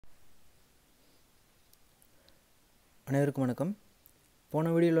அனைவருக்கும் வணக்கம். போன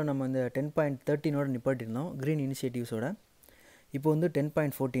வீடியோவில் நம்ம இந்த 10.13 நிப்பாட்டியிருந்தோம் க்ரீன் இனிஷியேட்டிவ்ஸோட. இப்போ வந்து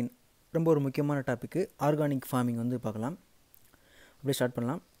 10.14 ரொம்ப ஒரு முக்கியமான டாப்பிக்கு ஆர்கானிக் ஃபார்மிங் வந்து பார்க்கலாம். அப்படியே ஸ்டார்ட்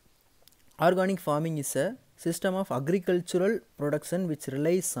பண்ணலாம். Organic farming is a system of agricultural production which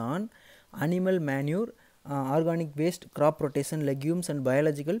relies on animal manure, organic waste, graph rotation, legumes and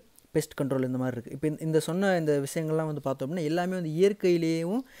biological pest control இந்த மாதிரி இருக்குது. இப்போ இந்த சொன்ன இந்த விஷயங்கள்லாம் வந்து பார்த்தோம்னா எல்லாமே வந்து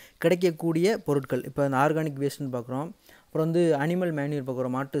இயற்கையிலேயும் கிடைக்கக்கூடிய பொருட்கள். இப்போ அந்த ஆர்கானிக் வேஸ்ட்டுன்னு பார்க்குறோம், அப்புறம் வந்து அனிமல் மேன்யூர்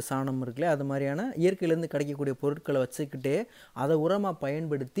பார்க்குறோம், மாட்டு சாணம் இருக்குல்ல, அது மாதிரியான இயற்கையிலேருந்து கிடைக்கக்கூடிய பொருட்களை வச்சுக்கிட்டே அதை உரமாக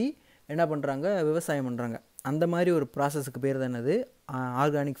பயன்படுத்தி என்ன பண்ணுறாங்க, விவசாயம் பண்ணுறாங்க. அந்த மாதிரி ஒரு ப்ராசஸுக்கு பேர் தான் என்னது,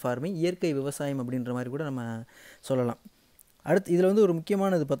 ஆர்கானிக் ஃபார்மிங், இயற்கை விவசாயம் அப்படின்ற மாதிரி கூட நம்ம சொல்லலாம். அடுத்து இதில் வந்து ஒரு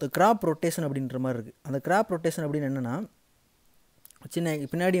முக்கியமானது பார்த்தோம், கிராப் ரொட்டேஷன் அப்படின்ற மாதிரி இருக்குது. அந்த கிராப் ரொட்டேஷன் அப்படின்னு என்னென்னா, சின்ன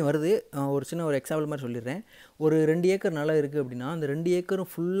பின்னாடியும் வருது, ஒரு சின்ன ஒரு எக்ஸாம்பிள் மாதிரி சொல்லிடுறேன். ஒரு 2 ஏக்கர் நிலம் இருக்குது அப்படின்னா அந்த 2 ஏக்கரும்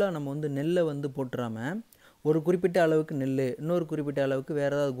ஃபுல்லாக நம்ம வந்து நெல்லை வந்து போட்டுறாமல் ஒரு குறிப்பிட்ட அளவுக்கு நெல், இன்னொரு குறிப்பிட்ட அளவுக்கு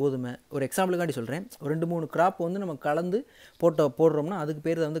வேறு ஏதாவது கோதுமை, ஒரு எக்ஸாம்பிளுக்காண்டி சொல்கிறேன், ஒரு 2-3 கிராப் வந்து நம்ம கலந்து போடுறோம்னா அதுக்கு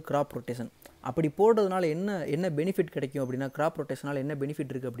பேர் தான் வந்து கிராப் ரொட்டேஷன். அப்படி போடுறதுனால என்ன பெனிஃபிட் கிடைக்கும் அப்படின்னா, கிராப் ரொட்டேஷனால் என்ன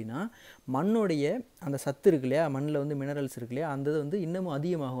பெனிஃபிட் இருக்குது அப்படின்னா, மண்ணுடைய அந்த சத்து இருக்கு இல்லையா, மண்ணில் வந்து மினரல்ஸ் இருக்கு இல்லையா, அந்த இது வந்து இன்னமும்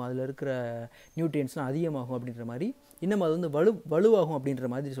அதிகமாகும், அதில் இருக்கிற நியூட்ரியன்ஸ்லாம் அதிகமாகும் அப்படின்ற மாதிரி, இன்னும் அது வந்து வலுவாகும் அப்படின்ற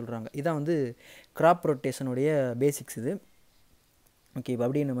மாதிரி சொல்கிறாங்க. இதான் வந்து கிராப் ரொட்டேஷனுடைய பேசிக்ஸ் இது. ஓகே, இப்போ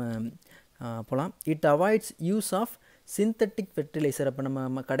அப்படியே நம்ம போகலாம். It avoids use of synthetic fertiliser. அப்போ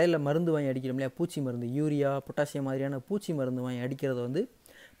நம்ம கடையில் மருந்து வாங்கி அடிக்கிறோம் இல்லையா, பூச்சி மருந்து, யூரியா, பொட்டாசியம் மாதிரியான பூச்சி மருந்து வாங்கி அடிக்கிறத வந்து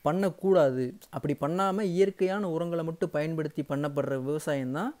பண்ணக்கூடாது. அப்படி பண்ணாமல் இயற்கையான உரங்களை மட்டும் பயன்படுத்தி பண்ணப்படுற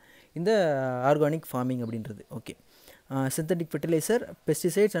விவசாயம் தான் இந்த ஆர்கானிக் ஃபார்மிங் அப்படின்றது. Okay, synthetic fertiliser,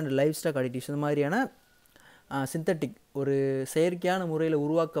 pesticides and லைவ்ஸ்டாக் additives இந்த மாதிரியான சிந்தட்டிக் ஒரு செயற்கையான முறையில்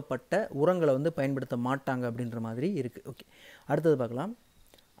உருவாக்கப்பட்ட உரங்களை வந்து பயன்படுத்த மாட்டாங்க அப்படின்ற மாதிரி இருக்குது. ஓகே, அடுத்தது பார்க்கலாம்.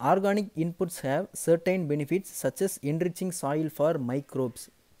 Organic inputs have certain benefits such as enriching soil for microbes.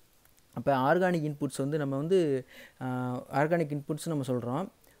 அப்போ ஆர்கானிக் இன்புட்ஸ் வந்து நம்ம வந்து ஆர்கானிக் இன்புட்ஸ் நம்ம சொல்கிறோம்.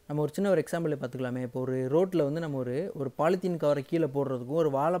 நம்ம ஒரு சின்ன ஒரு எக்ஸாம்பிள் பார்த்துக்கலாமே. இப்போ ஒரு ரோட்டில் வந்து நம்ம ஒரு பாலித்தீன் கவரை கீழே போடுறதுக்கும்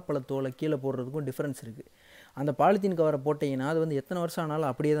ஒரு வாழைப்பழத்தோலை கீழே போடுறதுக்கும் டிஃப்ரென்ஸ் இருக்குது. அந்த பாலித்தீன் கவரை போட்டிங்கன்னா அது வந்து எத்தனை வருஷம்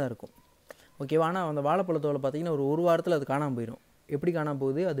ஆனாலும் அப்படியே தான் இருக்கும். ஓகேவா? ஆனால் அந்த வாழைப்பழத்தோலை பார்த்திங்கன்னா ஒரு வாரத்தில் அது காணாமல் போயிடும். எப்படி காணாமல்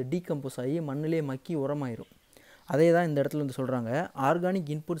போகுது, அது டீகம்போஸ் ஆகி மண்ணிலே மக்கி உரமாயிரும். அதே தான் இந்த இடத்துல வந்து சொல்கிறாங்க, organic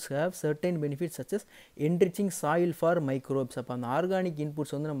inputs have certain benefits such as enriching soil for microbes. அப்போ அந்த ஆர்கானிக்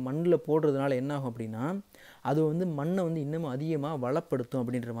இன்புட்ஸ் வந்து நம்ம மண்ணில் போடுறதுனால என்ன ஆகும் அப்படின்னா, அது வந்து மண்ணை வந்து இன்னமும் அதிகமாக வளப்படுத்தும்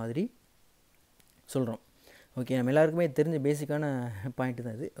அப்படின்ற மாதிரி சொல்கிறோம். ஓகே, நம்ம எல்லாருக்குமே தெரிஞ்ச பேசிக்கான பாயிண்ட்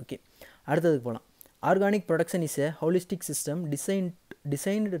தான் இது. ஓகே, அடுத்ததுக்கு போகலாம். Organic production is a holistic system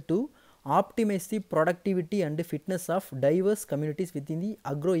designed to optimize the productivity and fitness of diverse communities within the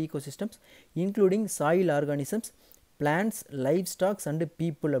agro ecosystems including soil organisms, plants, livestock and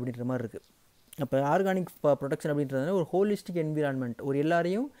people அப்படின்ற மாதிரி இருக்குது. அப்போ ஆர்கானிக் ப்ரொடக்ஷன் அப்படின்றதுனால ஒரு ஹோலிஸ்டிக் என்விரான்மெண்ட், ஒரு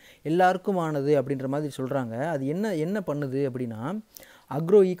எல்லாருக்குமானது அப்படின்ற மாதிரி சொல்கிறாங்க. அது என்ன பண்ணுது அப்படின்னா,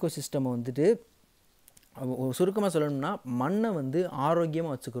 அக்ரோ ஈகோசிஸ்டம் வந்துட்டு சுருக்கமாக சொல்லணும்னா மண்ணை வந்து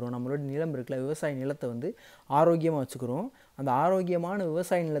ஆரோக்கியமாக வச்சுக்கிறோம். நம்மளோட நிலம் இருக்குல்ல, விவசாய நிலத்தை வந்து ஆரோக்கியமாக வச்சுக்கிறோம். அந்த ஆரோக்கியமான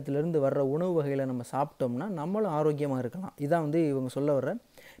விவசாய நிலத்திலேருந்து வர்ற உணவு வகைகளை நம்ம சாப்பிட்டோம்னா நம்மளும் ஆரோக்கியமாக இருக்கலாம். இதான் வந்து இவங்க சொல்ல வர்ற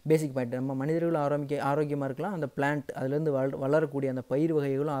பேசிக் பாயிண்ட். நம்ம மனிதர்களும் ஆரோக்கியமாக இருக்கலாம், அந்த பிளான்ட் அதுலேருந்து வளரக்கூடிய அந்த பயிர்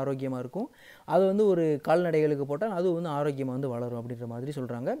வகைகளும் ஆரோக்கியமாக இருக்கும். அது வந்து ஒரு கால்நடைகளுக்கு போட்டால் அது வந்து ஆரோக்கியமாக வந்து வளரும் அப்படின்ற மாதிரி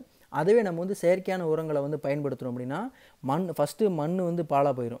சொல்கிறாங்க. அதுவே நம்ம வந்து செயற்கையான உரங்களை வந்து பயன்படுத்துகிறோம் அப்படின்னா மண் வந்து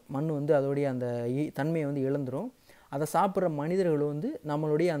பாழாக போயிடும். மண் வந்து அதோடைய அந்த தன்மையை வந்து இழந்துடும். அதை சாப்பிட்ற மனிதர்களும் வந்து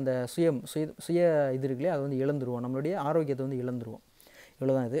நம்மளுடைய அந்த சுய இது இருக்குல்லையே, அதை வந்து இழந்துருவோம், நம்மளுடைய ஆரோக்கியத்தை வந்து இழந்துருவோம்.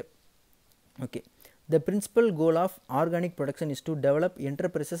 இவ்வளோதான் இது. Okay, the principal goal of organic production is to develop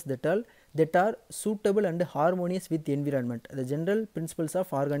enterprises that are suitable and harmonious with the environment. The general principles of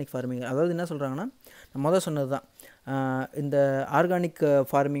organic farming. அதாவது என்ன சொல்கிறாங்கன்னா, நம்ம முதல் சொன்னது தான், இந்த ஆர்கானிக்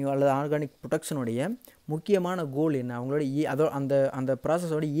ஃபார்மிங் அல்லது ஆர்கானிக் ப்ரொடக்ஷனுடைய முக்கியமான கோல் என்ன, அவங்களோட அந்த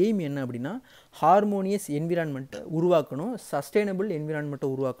ப்ராசஸோட எய்ம் என்ன அப்படின்னா, ஹார்மோனியஸ் என்விரான்மெண்ட்டை உருவாக்கணும், சஸ்டைனபிள்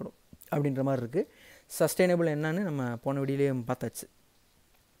என்விரான்மெண்ட்டை உருவாக்கணும் அப்படின்ற மாதிரி இருக்குது. சஸ்டைனபிள் என்னன்னு நம்ம போன வீடியோலேயே பார்த்தாச்சு.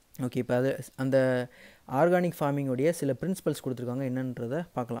 ஓகே, இப்போ அந்த ஆர்கானிக் ஃபார்மிங்கோடைய சில பிரின்சிபல்ஸ் கொடுத்துருக்காங்க, என்னன்றதை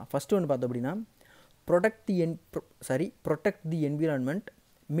பார்க்கலாம். ஃபஸ்ட்டு ஒன்று பார்த்தோம் அப்படின்னா, protect the environment,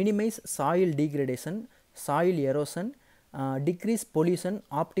 minimise soil degradation, soil erosion, degrees pollution,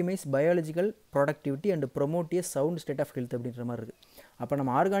 optimise biological productivity and promote a sound state of health அப்படின்ற மாதிரி இருக்குது. அப்போ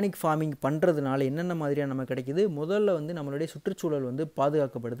நம்ம ஆர்கானிக் ஃபார்மிங் பண்ணுறதுனால என்னென்ன மாதிரியாக நமக்கு கிடைக்கிது, முதல்ல வந்து நம்மளுடைய சுற்றுச்சூழல் வந்து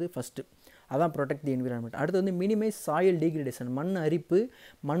பாதுகாக்கப்படுது ஃபஸ்ட்டு, அதான் ப்ரொடெக்ட் தி என்விரான்மெண்ட். அடுத்து வந்து மினிமைஸ் சாயில் டீக்ரடேஷன், மண் அரிப்பு,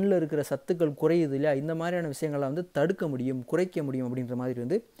 மண்ணில் இருக்கிற சத்துக்கள் குறையுது இல்லையா, இந்த மாதிரியான விஷயங்களை வந்து தடுக்க முடியும், குறைக்க முடியும் அப்படின்ற மாதிரி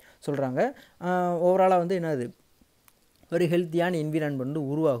வந்து சொல்கிறாங்க. ஓவராலாக வந்து என்னது ஒரு ஹெல்த்தியான என்விரான்மெண்ட் வந்து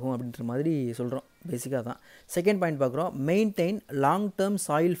உருவாகும் அப்படின்ற மாதிரி சொல்கிறோம். பேசிக்காக தான். செகண்ட் பாயிண்ட் பார்க்குறோம், maintain long term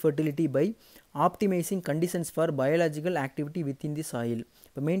soil fertility by optimising conditions for biological activity within the soil.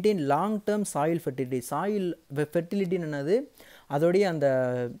 இப்போ maintain long term soil fertility. Soil ஃபெர்டிலிட்டின்னு என்னது, அதோடைய அந்த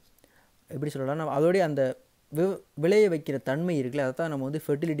எப்படி சொல்லலாம், அதோடைய அந்த விளைய வைக்கிற தன்மை இருக்குல்ல, அதை தான் நம்ம வந்து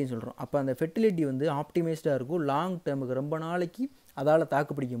ஃபெர்டிலிட்டின்னு சொல்கிறோம். அப்போ அந்த ஃபெர்டிலிட்டி வந்து ஆப்டிமைஸ்டாக இருக்கும், லாங் டேர்முக்கு ரொம்ப நாளைக்கு அதால்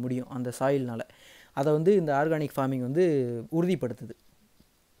தாக்குப்பிடிக்க முடியும் அந்த சாயில்னால். அதை வந்து இந்த ஆர்கானிக் ஃபார்மிங் வந்து உறுதிப்படுத்துது.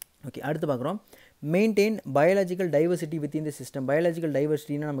 ஓகே, அடுத்து பார்க்குறோம், மெயின்டைன் பயாலஜிக்கல் டைவர்சிட்டி வித்தின் தி சிஸ்டம். பயாலஜிக்கல்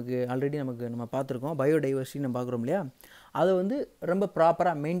டைவர்சிட்டின்னு நமக்கு ஆல்ரெடி நம்ம பார்த்துருக்கோம், பயோடைவர்சிட்டி நம்ம பார்க்குறோம் இல்லையா, அதை வந்து ரொம்ப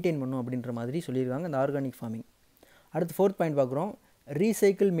ப்ராப்பராக மெயின்டைன் பண்ணும் அப்படின்ற மாதிரி சொல்லியிருக்காங்க இந்த ஆர்கானிக் ஃபார்மிங். அடுத்து ஃபோர்த் பாயிண்ட் பார்க்குறோம்,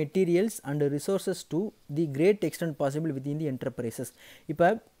 recycle materials and resources to the great extend possible within the enterprises.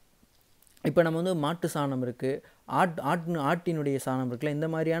 இப்போ நம்ம வந்து மாட்டு சாணம் இருக்குது, ஆட்டினுடைய சாணம் இருக்குல்ல, இந்த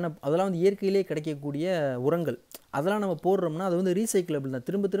மாதிரியான அதெல்லாம் வந்து இயற்கையிலே கிடைக்கக்கூடிய உரங்கள், அதெல்லாம் நம்ம போடுறோம்னா அது வந்து ரீசைக்கிளபிள் தான்,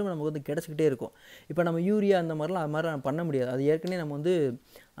 திரும்ப திரும்ப நமக்கு வந்து கிடச்சிக்கிட்டே இருக்கும். இப்போ நம்ம யூரியா அந்த மாதிரிலாம் அது மாதிரி பண்ண முடியாது, அது ஏற்கனவே நம்ம வந்து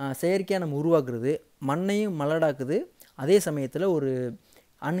செயற்கையாக நம்ம உருவாக்குறது, மண்ணையும் மலடாக்குது, அதே சமயத்தில் ஒரு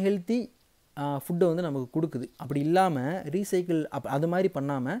அன்ஹெல்த்தி ஃபுட்டை வந்து நமக்கு கொடுக்குது. அப்படி இல்லாமல் ரீசைக்கிள் அது மாதிரி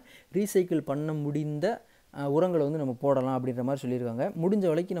பண்ணாமல் ரீசைக்கிள் பண்ண முடிந்த உரங்களை வந்து நம்ம போடலாம் அப்படின்ற மாதிரி சொல்லியிருக்காங்க. முடிஞ்ச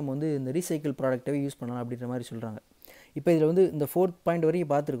வரைக்கும் நம்ம வந்து இந்த ரீசைக்கிள் ப்ராடக்டாகவே யூஸ் பண்ணலாம் அப்படின்ற மாதிரி சொல்கிறாங்க. இப்போ இதில் வந்து இந்த 4th பாயிண்ட்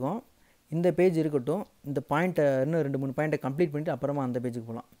வரைக்கும் பார்த்துருக்கோம். இந்த பேஜ் இருக்கட்டும், இந்த பாயிண்ட்டை இன்னும் 2-3 பாயிண்ட்டை கம்ப்ளீட் பண்ணிவிட்டு அப்புறமா அந்த பேஜுக்கு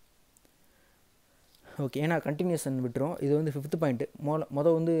போகலாம். ஓகே, ஏன்னா கண்டினியூஷன் விட்டுரும். இது வந்து 5th பாயிண்ட்டு.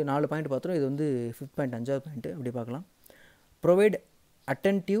 மொதல் வந்து 4 பாயிண்ட் பார்த்துரும், இது வந்து 5th பாயிண்ட் 5வது பாயிண்ட்டு. அப்படி பார்க்கலாம். Provide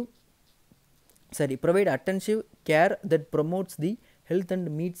attentive care that promotes the health and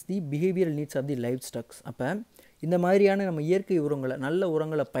meets the behavioral needs of the livestock. அப்போ இந்த மாதிரியான நம்ம இயற்கை உரங்களை, நல்ல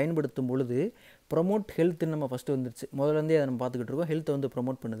உரங்களை பயன்படுத்தும் பொழுது ப்ரொமோட் ஹெல்த்துன்னு நம்ம ஃபஸ்ட்டு வந்துருச்சு, முதலேருந்தே அதை நம்ம பார்த்துக்கிட்டு இருக்கோம். ஹெல்த்தை வந்து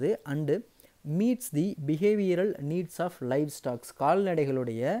ப்ரொமோட் பண்ணுது. And meets the behavioural needs of live stocks.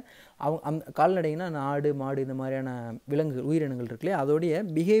 கால்நடைகளுடைய அந்த கால்நடைங்கன்னா ஆடு மாடு இந்த மாதிரியான விலங்குகள் உயிரினங்கள் இருக்குல்லையே, அதோடைய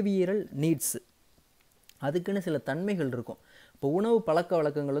பிஹேவியரல் நீட்ஸ், அதுக்குன்னு சில தன்மைகள் இருக்கும். இப்போ உணவு பழக்க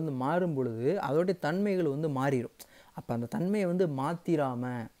வழக்கங்கள் வந்து மாறும் பொழுது அதோடைய தன்மைகள் வந்து மாறிடும். அப்போ அந்த தன்மையை வந்து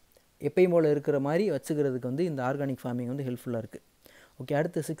மாற்றிடாமல் எப்பயும் போல் இருக்கிற மாதிரி வச்சுக்கிறதுக்கு வந்து இந்த ஆர்கானிக் ஃபார்மிங் வந்து ஹெல்ப்ஃபுல்லாக இருக்குது. ஓகே,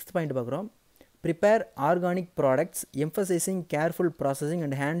 அடுத்து 6th பாயிண்ட் பார்க்குறோம், prepare organic products emphasising careful processing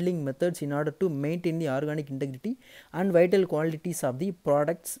and handling methods in order to maintain the organic integrity and vital qualities of the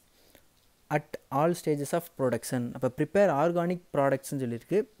products at all stages of production. அப்போ prepare organic ப்ராடக்ட்ஸ்ன்னு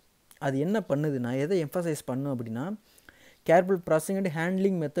சொல்லியிருக்கு. அது என்ன பண்ணுதுன்னா, எதை emphasise பண்ணும் அப்படின்னா, careful processing and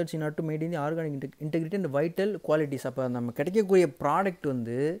handling methods in order to maintain the organic integrity and vital qualities. அப்போ நம்ம கிடைக்கக்கூடிய ப்ராடக்ட்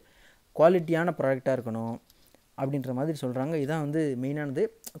வந்து குவாலிட்டியான ப்ராடக்டாக இருக்கணும் அப்படின்ற மாதிரி சொல்கிறாங்க. இதுதான் வந்து மெயினானது.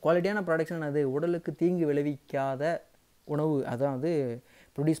 குவாலிட்டியான ப்ராடக்ட்ஸ்னால் அது உடலுக்கு தீங்கு விளைவிக்காத உணவு, அதான் வந்து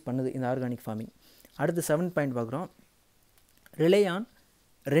ப்ரொடியூஸ் பண்ணுது இந்த ஆர்கானிக் ஃபார்மிங். அடுத்து 7th பாயிண்ட் பார்க்குறோம், rely on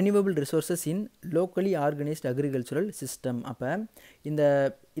renewable resources in locally organized agricultural system. அப்போ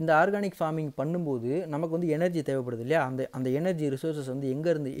இந்த ஆர்கானிக் ஃபார்மிங் பண்ணும்போது நமக்கு வந்து எனர்ஜி தேவைப்படுது இல்லையா, அந்த எனர்ஜி ரிசோர்ஸஸ் வந்து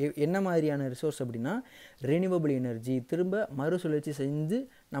எங்கேருந்து என்ன மாதிரியான ரிசோர்ஸ் அப்படின்னா ரெனியூவபிள் எனர்ஜி, திரும்ப மறுசுழற்சி செஞ்சு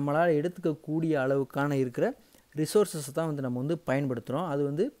நம்மளால் எடுத்துக்கக்கூடிய அளவுக்கான இருக்கிற ரிசோர்ஸஸ் தான் வந்து நம்ம வந்து பயன்படுத்துகிறோம். அது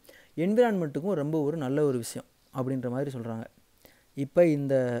வந்து என்விரான்மெண்ட்டுக்கும் ரொம்ப ஒரு நல்ல ஒரு விஷயம் அப்படின்ற மாதிரி சொல்கிறாங்க. இப்போ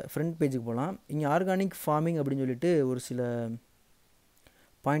இந்த ஃப்ரண்ட் பேஜுக்கு போகலாம். இங்கே ஆர்கானிக் ஃபார்மிங் அப்படின்னு சொல்லிட்டு ஒரு சில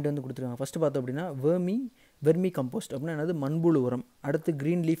பாயிண்ட் வந்து கொடுத்துருக்காங்க. ஃபஸ்ட்டு பார்த்தோம் அப்படின்னா வெர்மி கம்போஸ்ட் அப்படின்னா என்னது, மண்புழு உரம். அடுத்து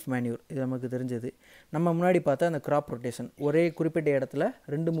க்ரீன் லீஃப் மேன்யூர், இது நமக்கு தெரிஞ்சது. நம்ம முன்னாடி பார்த்தா அந்த கிராப் ரொட்டேஷன், ஒரே குறிப்பிட்ட இடத்துல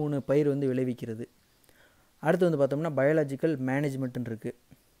 2-3 பயிர் வந்து விளைவிக்கிறது. அடுத்து வந்து பார்த்தோம்னா பயாலஜிக்கல் மேனேஜ்மெண்ட்டுன்னு இருக்குது,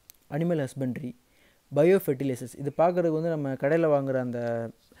 அனிமல் ஹஸ்பண்ட்ரி, பயோ ஃபெர்டிலைசர்ஸ். இது பார்க்குறதுக்கு வந்து நம்ம கடையில் வாங்குகிற அந்த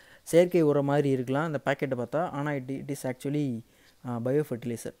செயற்கை உரம் மாதிரி இருக்கலாம் அந்த பேக்கெட்டை பார்த்தா, ஆனால் it is actually bio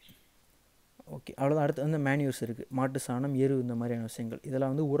fertiliser. Okay, அவ்வளோதான். அடுத்து வந்து மேன்யூர்ஸ் இருக்குது, மாட்டு சாணம், எரு, இந்த மாதிரியான விஷயங்கள்,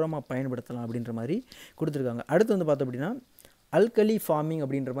 இதெல்லாம் வந்து உரமாக பயன்படுத்தலாம் அப்படின்ற மாதிரி கொடுத்துருக்காங்க. அடுத்து வந்து பார்த்தோம் அப்படின்னா அல்கலி ஃபார்மிங்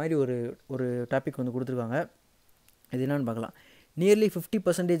அப்படின்ற மாதிரி ஒரு டாபிக் வந்து கொடுத்துருக்காங்க. இது என்னன்னு பார்க்கலாம். Nearly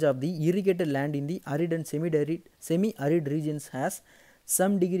 50% of the irrigated land in the அரிட் and semi அரிட் regions has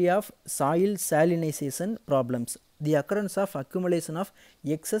some degree of soil salinization problems. The occurrence of accumulation of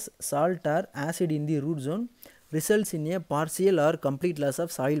excess salt or acid in the root zone results in a partial or complete loss of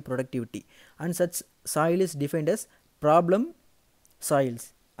soil productivity, and such soil is defined as problem soils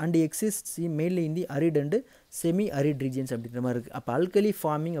and exists mainly in the arid and semi arid regions அப்படின்ற மாதிரி இருக்குது. அப்போ alkali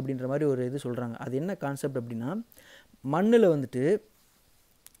farming அப்படின்ற மாதிரி ஒரு இது சொல்கிறாங்க. அது என்ன கான்செப்ட் அப்படின்னா, மண்ணில் வந்துட்டு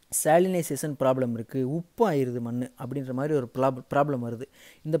சாலினைசேஷன் ப்ராப்ளம் இருக்குது, உப்பு ஆயிடுது மண் அப்படின்ற மாதிரி ஒரு ப்ராப்ளம் வருது.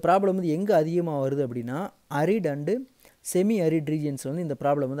 இந்த ப்ராப்ளம் வந்து எங்கே அதிகமாக வருது அப்படின்னா அரிட் அண்டு செமி அரிட் ரீஜன்ஸ் வந்து இந்த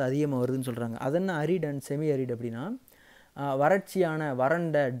ப்ராப்ளம் வந்து அதிகமாக வருதுன்னு சொல்கிறாங்க. அது என்ன அரிட் அண்ட் செமி அரிட் அப்படின்னா, வறட்சியான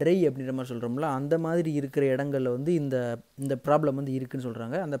வறண்ட ட்ரை அப்படின்ற மாதிரி சொல்கிறோம்ல, அந்த மாதிரி இருக்கிற இடங்களில் வந்து இந்த ப்ராப்ளம் வந்து இருக்குதுன்னு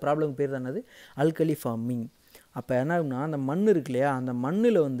சொல்கிறாங்க. அந்த ப்ராப்ளம் பேர் தானது அல்கலி ஃபார்மிங். அப்போ என்ன ஆகும்னா, அந்த மண் இருக்கு இல்லையா, அந்த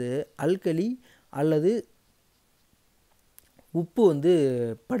மண்ணில் வந்து அல்கலி அல்லது உப்பு வந்து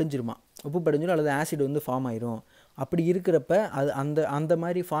படிஞ்சிருமா, உப்பு படிஞ்சிடும் அல்லது ஆசிட் வந்து ஃபார்ம் ஆயிரும். அப்படி இருக்கிறப்ப அது அந்த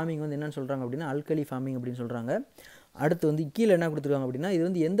மாதிரி ஃபார்மிங் வந்து என்னென்னு சொல்கிறாங்க அப்படின்னா அல்கலி ஃபார்மிங் அப்படின்னு சொல்கிறாங்க. அடுத்து வந்து கீழே என்ன கொடுத்துருக்காங்க அப்படின்னா, இது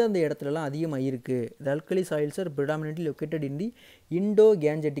வந்து எந்தெந்த இடத்துலலாம் அதிகமாக இருக்குது. த alkali soils R predominantly located in the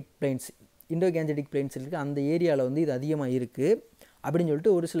Indo-Gangetic plains. Indo-Gangetic plains இருக்குது, அந்த ஏரியாவில் வந்து இது அதிகமாக இருக்குது அப்படின்னு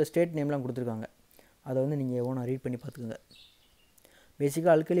சொல்லிட்டு ஒரு சில ஸ்டேட் நேம்லாம் கொடுத்துருக்காங்க. அதை வந்து நீங்கள் ஓனாக ரீட் பண்ணி பார்த்துக்கோங்க.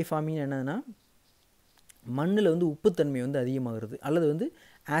 பேசிக்காக அல்கலி ஃபார்மிங் என்னதுன்னா, மண்ணில் வந்து உப்புத்தன்மை வந்து அதிகமாகிறது அல்லது வந்து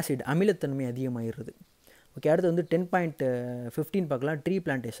ஆசிட் அமிலத்தன்மை அதிகமாகிறது. ஓகே, அடுத்து வந்து 10.15 பார்க்கலாம். Tree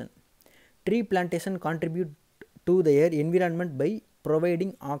plantation. Tree plantation contribute to their environment by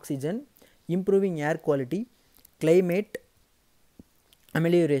providing oxygen, improving air quality, climate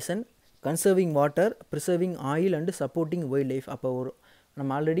amelioration, conserving water, preserving oil and supporting wildlife. அப்போ ஒரு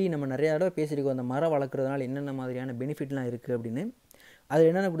நம்ம ஆல்ரெடி நிறைய தடவை பேசியிருக்கோம், அந்த மரம் வளர்க்குறதுனால என்னென்ன மாதிரியான பெனிஃபிட்லாம் இருக்குது அப்படின்னு. அதில்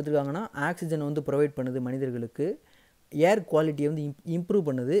என்னென்ன கொடுத்துருக்காங்கன்னா, ஆக்சிஜன் வந்து ப்ரொவைட் பண்ணுது மனிதர்களுக்கு, ஏர் குவாலிட்டியை வந்து இம்ப்ரூவ்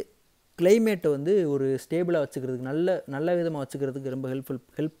பண்ணுது, கிளைமேட்டை வந்து ஒரு ஸ்டேபிளாக வச்சுக்கிறதுக்கு நல்ல விதமாக வச்சுக்கிறதுக்கு ரொம்ப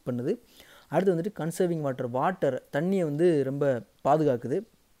ஹெல்ப் பண்ணுது. அடுத்து வந்துட்டு கன்சர்விங் வாட்டர் தண்ணியை வந்து ரொம்ப பாதுகாக்குது.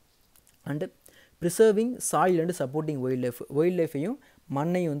 And preserving soil and supporting wild லைஃபையும்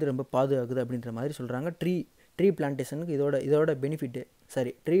மண்ணையும் வந்து ரொம்ப பாதுகாக்குது அப்படின்ற மாதிரி சொல்கிறாங்க. ட்ரீ பிளான்டேஷனுக்கு இதோட பெனிஃபிட்டு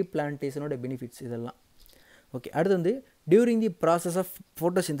ட்ரீ பிளான்டேஷனோட பெனிஃபிட்ஸ் இதெல்லாம். ஓகே, அடுத்து வந்து during the process of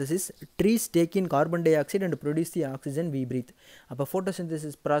photosynthesis trees take in carbon di oxide and produce the oxygen we breath. அப்போ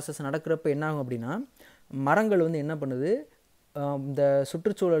ஃபோட்டோசிந்தசிஸ் ப்ராசஸ் நடக்கிறப்ப என்ன ஆகும் அப்படின்னா, மரங்கள் வந்து என்ன பண்ணுது, இந்த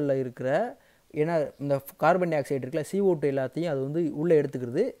சுற்றுச்சூழலில் இருக்கிற ஏன்னா இந்த கார்பன் டை ஆக்சைடு இருக்குல்ல, CO2 எல்லாத்தையும் அது வந்து உள்ளே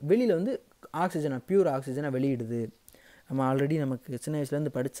எடுத்துக்கிறது, வெளியில் வந்து பியூர் ஆக்சிஜனை வெளியிடுது. நம்ம ஆல்ரெடி நமக்கு சின்ன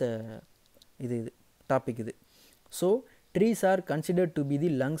வயசுலேருந்து படித்த இது டாபிக் இது. So trees are considered to be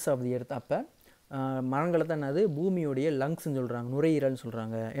the lungs of the earth. அப்போ மரங்களை தான் அது பூமியோடைய லங்ஸ்ன்னு சொல்கிறாங்க, நுரையீரல்னு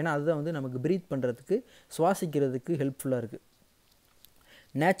சொல்கிறாங்க. ஏன்னா அதுதான் வந்து நமக்கு ப்ரீத் பண்ணுறதுக்கு, சுவாசிக்கிறதுக்கு ஹெல்ப்ஃபுல்லாக இருக்குது.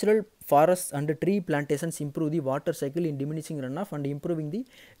 Natural forests and tree plantations improve the water cycle in diminishing runoff and improving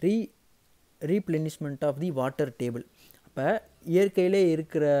the replenishment of the water table. அப்போ இயற்கையிலே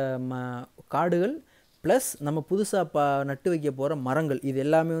இருக்கிற காடுகள் ப்ளஸ் நம்ம புதுசாக நட்டு வைக்க போகிற மரங்கள், இது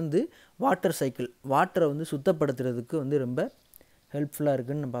எல்லாமே வந்து வாட்டர் சைக்கிள், வாட்டரை வந்து சுத்தப்படுத்துறதுக்கு வந்து ரொம்ப ஹெல்ப்ஃபுல்லாக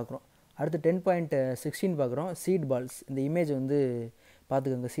இருக்குதுன்னு நம்ம பார்க்குறோம். அடுத்து 10.16 பார்க்குறோம். Seat balls. இந்த இமேஜ் வந்து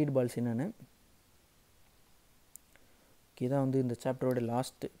பார்த்துக்கோங்க, சீட் பால்ஸ் என்னென்னு. இதான் வந்து இந்த சாப்டரோட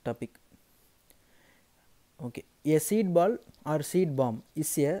last topic. Okay, a seed ball or seed bomb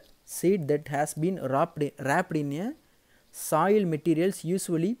is a seed that has been wrapped in a soil materials,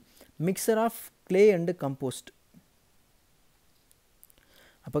 usually mixture of clay and compost.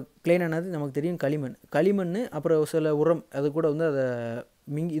 அப்போ கிளேனானது நமக்கு தெரியும் களிமண், அப்புறம் சில உரம், அது கூட வந்து அதை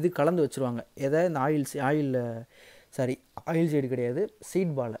இது கலந்து வச்சுருவாங்க. எதாவது இந்த ஆயில் சீடு கிடையாது,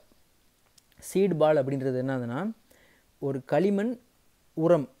 சீட் பால் அப்படின்றது என்னதுன்னா, ஒரு களிமண்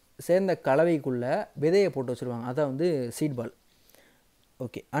உரம் சேர்ந்த கலவைக்குள்ளே விதையை போட்டு வச்சுருவாங்க, அதான் வந்து seat ball.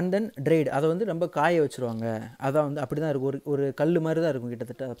 Okay, and then dried, அதை வந்து ரொம்ப காய வச்சுருவாங்க. அதான் வந்து அப்படி தான் இருக்கும், ஒரு கல் மாதிரி தான் இருக்கும்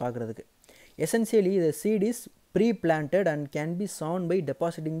கிட்டத்தட்ட அதை பார்க்குறதுக்கு. Essentially the seat is pre-planted and can be sound by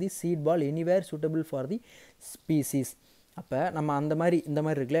depositing the seat ball anywhere suitable for the species. அப்போ நம்ம இந்த மாதிரி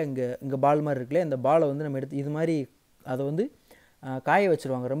இருக்குல்ல, இங்கே பால் மாதிரி இருக்குல்ல, இந்த பாலை வந்து நம்ம எடுத்து இது மாதிரி அதை வந்து காய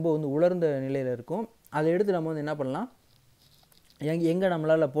வச்சுருவாங்க, ரொம்ப வந்து உலர்ந்த நிலையில் இருக்கும். அதை எடுத்து நம்ம வந்து என்ன பண்ணலாம், எங்கே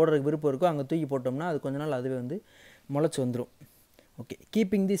நம்மளால் போடுறதுக்கு விருப்பம் இருக்கோ அங்கே தூக்கி போட்டோம்னா அது கொஞ்ச நாள் அதுவே வந்து முளைச்சி வந்துடும். Okay,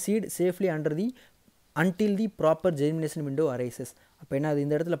 keeping the seat safely until the proper germination window arises. அப்போ என்ன, அது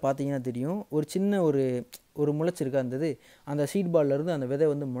இந்த இடத்துல பார்த்தீங்கன்னா தெரியும், ஒரு சின்ன ஒரு முளைச்சிருக்கு அந்த சீட் பால்லேருந்து அந்த விதை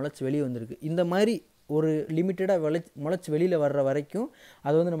வந்து முளைச்சி வெளியே வந்திருக்கு. இந்த மாதிரி ஒரு லிமிட்டடாக முளைச்சி வெளியில் வர்ற வரைக்கும்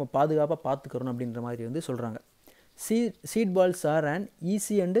அதை வந்து நம்ம பாதுகாப்பாக பார்த்துக்கிறோம் அப்படின்ற மாதிரி வந்து சொல்கிறாங்க. Seat balls are and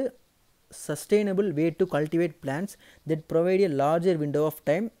easy and sustainable way to cultivate plants that provide a larger window of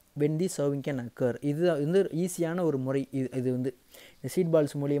time when the sowing can occur. இது வந்து ஈஸியான ஒரு முறை. இது வந்து இந்த சீட்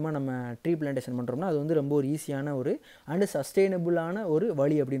பால்ஸ் மூலியமாக நம்ம ட்ரீ பிளான்டேஷன் பண்ணுறோம்னா அது வந்து ரொம்ப ஒரு ஈஸியான ஒரு அண்டு சஸ்டெயினபுளான ஒரு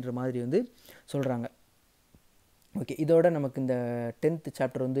வழி அப்படின்ற மாதிரி வந்து சொல்கிறாங்க. ஓகே, இதோட நமக்கு இந்த 10th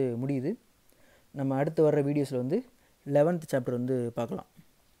சாப்டர் வந்து முடியுது. நம்ம அடுத்து வர்ற வீடியோஸில் வந்து 11th சாப்டர் வந்து பார்க்கலாம்.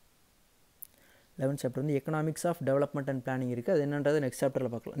 11th சாப்டர் வந்து economics of development and planning இருக்குது. அது என்னன்றது நெக்ஸ்ட்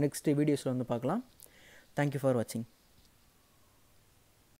சாப்டரில் பார்க்கலாம், நெக்ஸ்ட் வீடியோஸில் வந்து பார்க்கலாம். தேங்க்யூ ஃபார் வாட்சிங்.